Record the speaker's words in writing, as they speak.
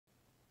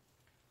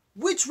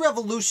Which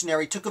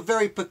revolutionary took a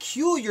very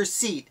peculiar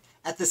seat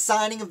at the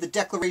signing of the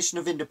Declaration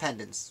of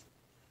Independence?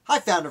 Hi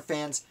Founder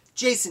fans,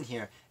 Jason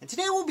here, and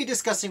today we'll be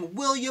discussing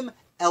William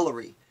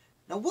Ellery.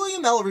 Now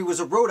William Ellery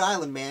was a Rhode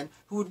Island man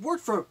who had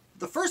worked for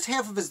the first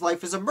half of his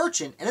life as a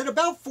merchant, and at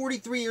about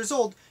 43 years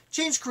old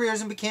changed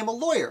careers and became a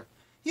lawyer.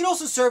 He'd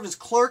also served as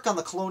clerk on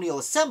the Colonial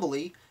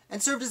Assembly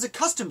and served as a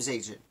customs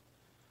agent.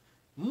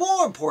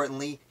 More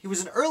importantly, he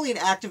was an early and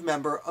active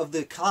member of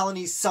the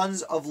colony's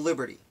Sons of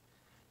Liberty.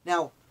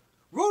 Now,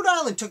 Rhode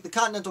Island took the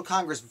Continental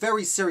Congress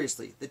very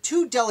seriously. The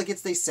two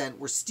delegates they sent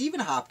were Stephen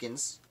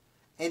Hopkins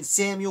and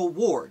Samuel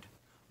Ward,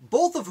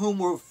 both of whom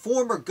were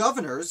former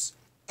governors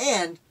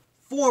and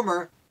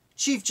former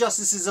Chief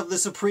Justices of the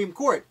Supreme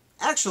Court.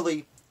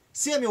 Actually,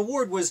 Samuel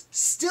Ward was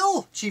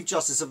still Chief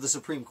Justice of the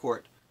Supreme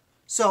Court.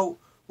 So,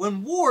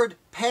 when Ward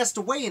passed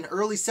away in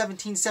early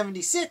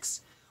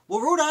 1776,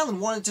 Rhode Island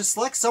wanted to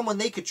select someone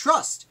they could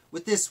trust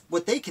with this,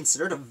 what they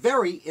considered a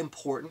very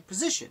important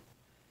position.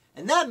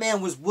 And that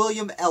man was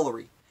William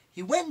Ellery.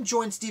 He went and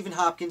joined Stephen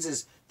Hopkins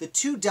as the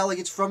two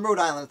delegates from Rhode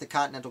Island at the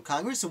Continental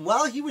Congress, and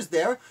while he was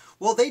there,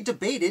 they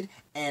debated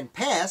and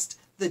passed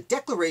the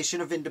Declaration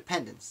of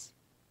Independence.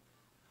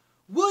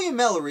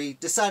 William Ellery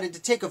decided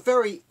to take a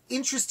very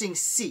interesting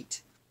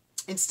seat.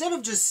 Instead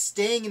of just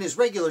staying in his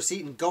regular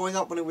seat and going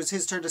up when it was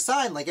his turn to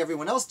sign like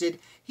everyone else did,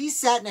 he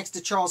sat next to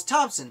Charles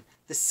Thompson,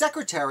 the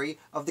Secretary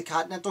of the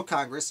Continental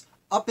Congress,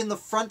 up in the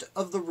front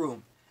of the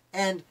room.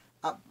 And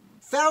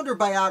founder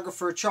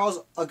biographer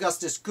Charles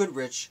Augustus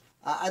Goodrich,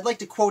 I'd like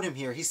to quote him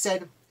here. He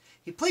said,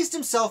 "He placed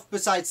himself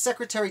beside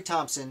Secretary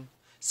Thompson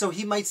so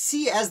he might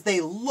see as they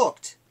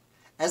looked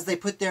as they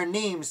put their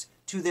names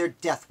to their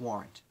death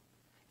warrant."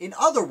 In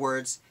other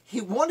words,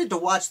 he wanted to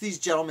watch these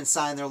gentlemen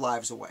sign their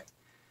lives away.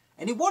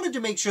 And he wanted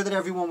to make sure that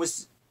everyone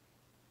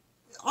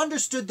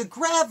understood the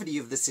gravity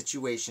of the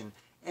situation.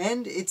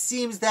 And it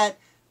seems that,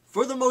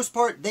 for the most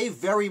part, they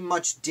very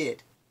much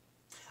did.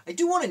 I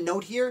do want to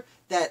note here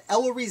that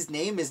Ellery's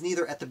name is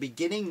neither at the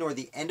beginning nor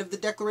the end of the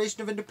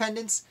Declaration of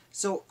Independence,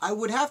 so I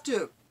would have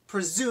to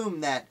presume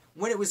that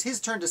when it was his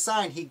turn to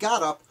sign, he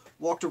got up,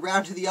 walked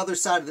around to the other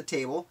side of the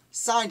table,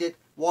 signed it,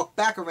 walked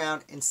back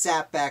around, and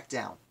sat back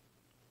down.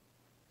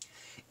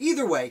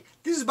 Either way,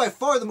 this is by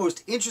far the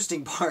most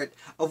interesting part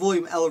of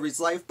William Ellery's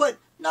life, but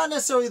not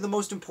necessarily the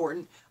most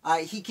important.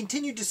 He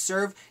continued to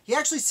serve. He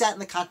actually sat in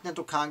the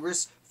Continental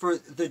Congress for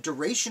the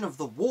duration of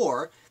the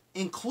war,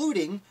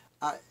 including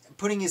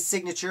putting his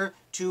signature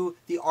to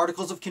the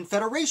Articles of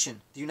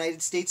Confederation, the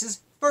United States'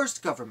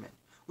 first government,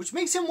 which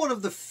makes him one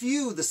of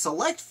the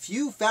select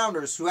few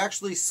founders who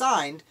actually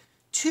signed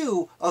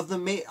two of the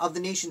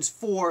nation's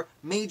four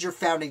major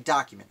founding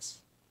documents.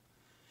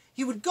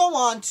 He would go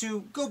on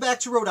to go back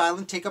to Rhode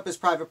Island, take up his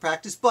private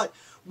practice, but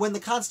when the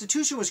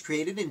Constitution was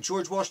created and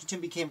George Washington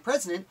became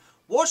president,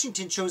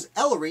 Washington chose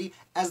Ellery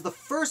as the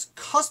first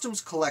customs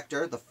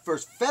collector, the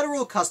first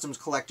federal customs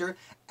collector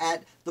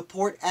at the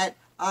port at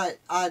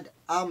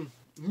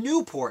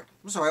Newport.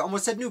 I'm sorry, I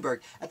almost said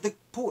Newburgh. At the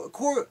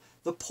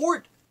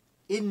port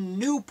in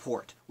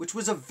Newport, which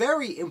was a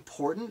very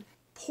important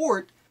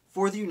port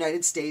for the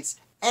United States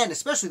and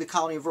especially the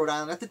colony of Rhode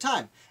Island at the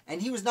time.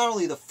 And he was not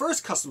only the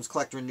first customs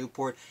collector in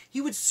Newport,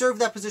 he would serve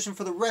that position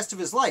for the rest of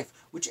his life,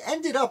 which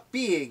ended up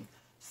being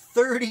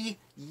 30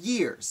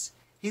 years.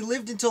 He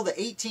lived until the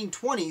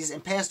 1820s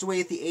and passed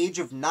away at the age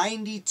of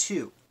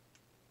 92.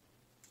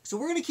 So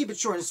we're going to keep it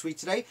short and sweet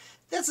today.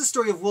 That's the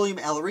story of William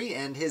Ellery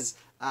and his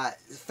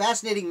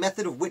fascinating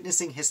method of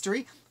witnessing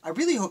history. I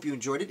really hope you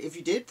enjoyed it. If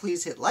you did,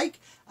 please hit like.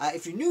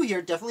 If you're new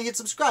here, definitely hit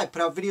subscribe.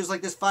 Put out videos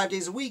like this 5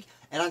 days a week.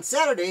 And on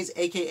Saturdays,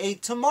 aka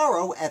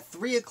tomorrow at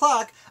 3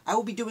 o'clock, I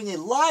will be doing a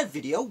live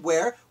video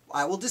where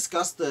I will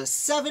discuss the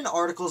 7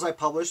 articles I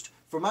published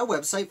for my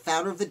website,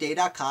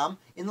 founderoftheday.com,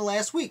 in the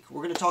last week.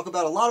 We're going to talk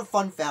about a lot of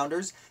fun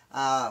founders,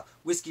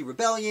 Whiskey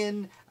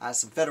Rebellion,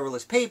 some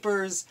Federalist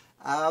Papers,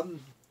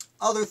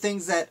 other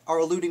things that are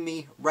eluding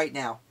me right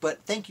now.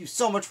 But thank you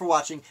so much for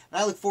watching,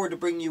 and I look forward to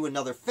bringing you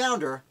another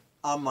founder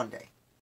on Monday.